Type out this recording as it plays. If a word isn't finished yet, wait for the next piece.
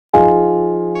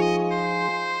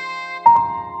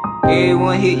Every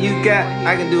one hit you got,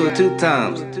 I can do it 2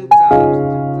 times.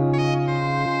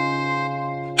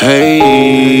 Hey,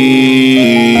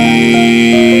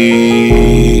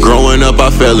 growing up I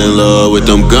fell in love with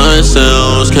them gun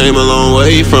sounds. Came a long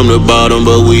way from the bottom,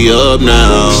 but we up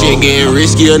now. Shit getting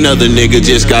risky, another nigga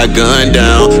just got gunned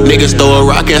down. Niggas throw a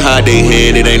rock and hide they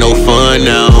hand, it ain't no fun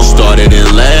now. Started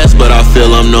in last, but I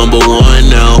feel I'm number 1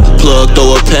 now. Plug,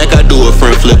 throw a pack, I do a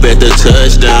front flip at the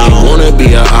touchdown. Wanna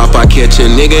be a op, I catch a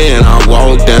nigga and I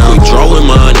walk down. We drawing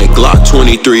mine at Glock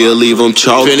 23, I'll leave them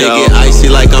chalked out. Finna get icy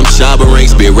like I'm Shabba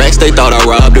Ranks. Big racks, they thought I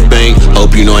robbed a bank.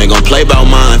 Hope you know I ain't gon' play about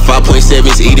mine.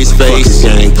 5.7s, eat his face.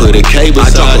 Gang, put a K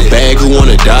beside I drop a bag, who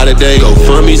wanna die today? Go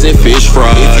fummies and fish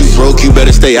fries. If you broke, you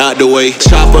better stay out the way.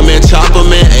 Chopper man,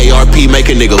 ARP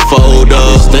make a nigga fold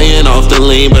up. Staying off the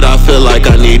lean, but I feel like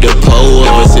I need to pull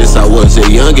up. Ever since I was a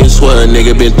youngin', swear a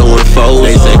nigga been throwing foes.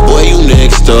 They say, boy, you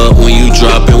next up. When you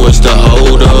droppin', what's the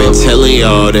hold up? I've been telling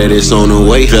y'all that it's on the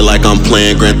way. Feel like I'm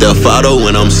playing Grand Theft Auto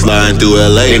when I'm sliding through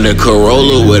LA. In the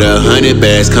Corolla with 100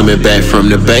 bags coming back from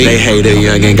the bay. They hate a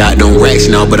youngin', got no racks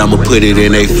now, but I'ma put it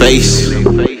in they face.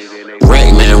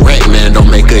 Rack man,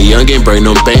 don't make a youngin' bring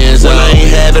them bands out. When I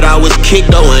ain't have it, I was kicked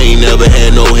though, I ain't never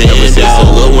had no hands out.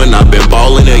 Look, when I been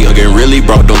ballin', a youngin' really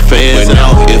brought them fans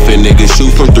out. If a nigga shoot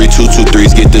from 3,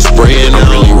 2-2-3s, get the spraying. I'm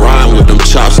really riding with them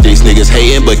chopsticks, niggas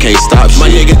hating but can't stop shit.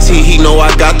 My nigga T, he know I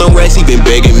got them racks, he been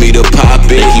begging me to pop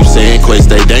it. They keep saying Quay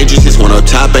stay dangerous, this one up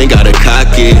top ain't gotta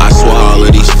cock it. I swear all of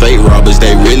these fake robbers,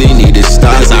 they really need to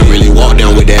stop. Cause I really walk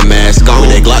down with that mask on,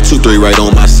 with that Glock 2-3 right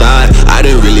on my side. I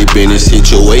done really been in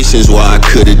situations where I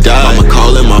could've died. Mama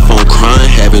calling my phone crying,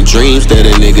 having dreams that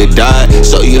a nigga died.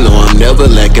 So you know I'm never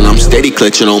lacking, I'm steady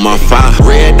clutching on my fire.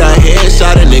 Red dot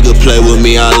headshot, a nigga play with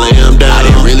me, I lay him down. I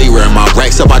didn't really wear my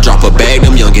racks up, I drop a bag,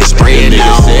 them youngins spraying.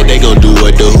 Niggas said they gon' do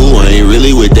what the who, I ain't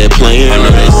really with that plan. I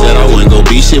know they said I wouldn't go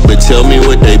be shit, but tell me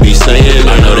what they be saying.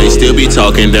 I know they still be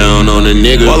talking down on a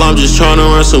nigga, while I'm just trying to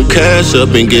run some cash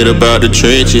up and get about the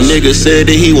trenches. Nigga said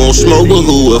that he won't smoke, but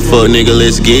who a fuck nigga,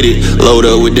 let's get it. Load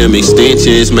up with them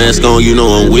extensions, mask on, you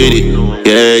know I'm with it.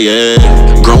 Yeah.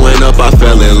 Growing up, I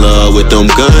fell in love with them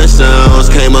gun sounds.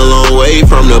 Came a long way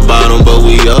from the bottom, but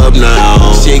we up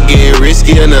now. Shit getting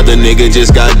risky, another nigga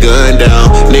just got gunned down.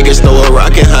 Niggas throw a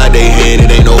rock and hide they hand,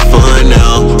 it ain't no fun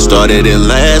now. Started in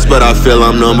last, but I feel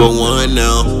I'm number 1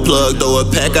 now. Plug, throw a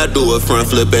pack, I do a front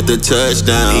flip at the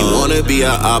touchdown. He wanna be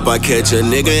a op, I catch a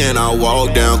nigga and I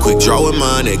walk down. Quick draw with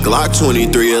mine at Glock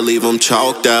 23, I'll leave him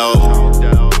chalked out.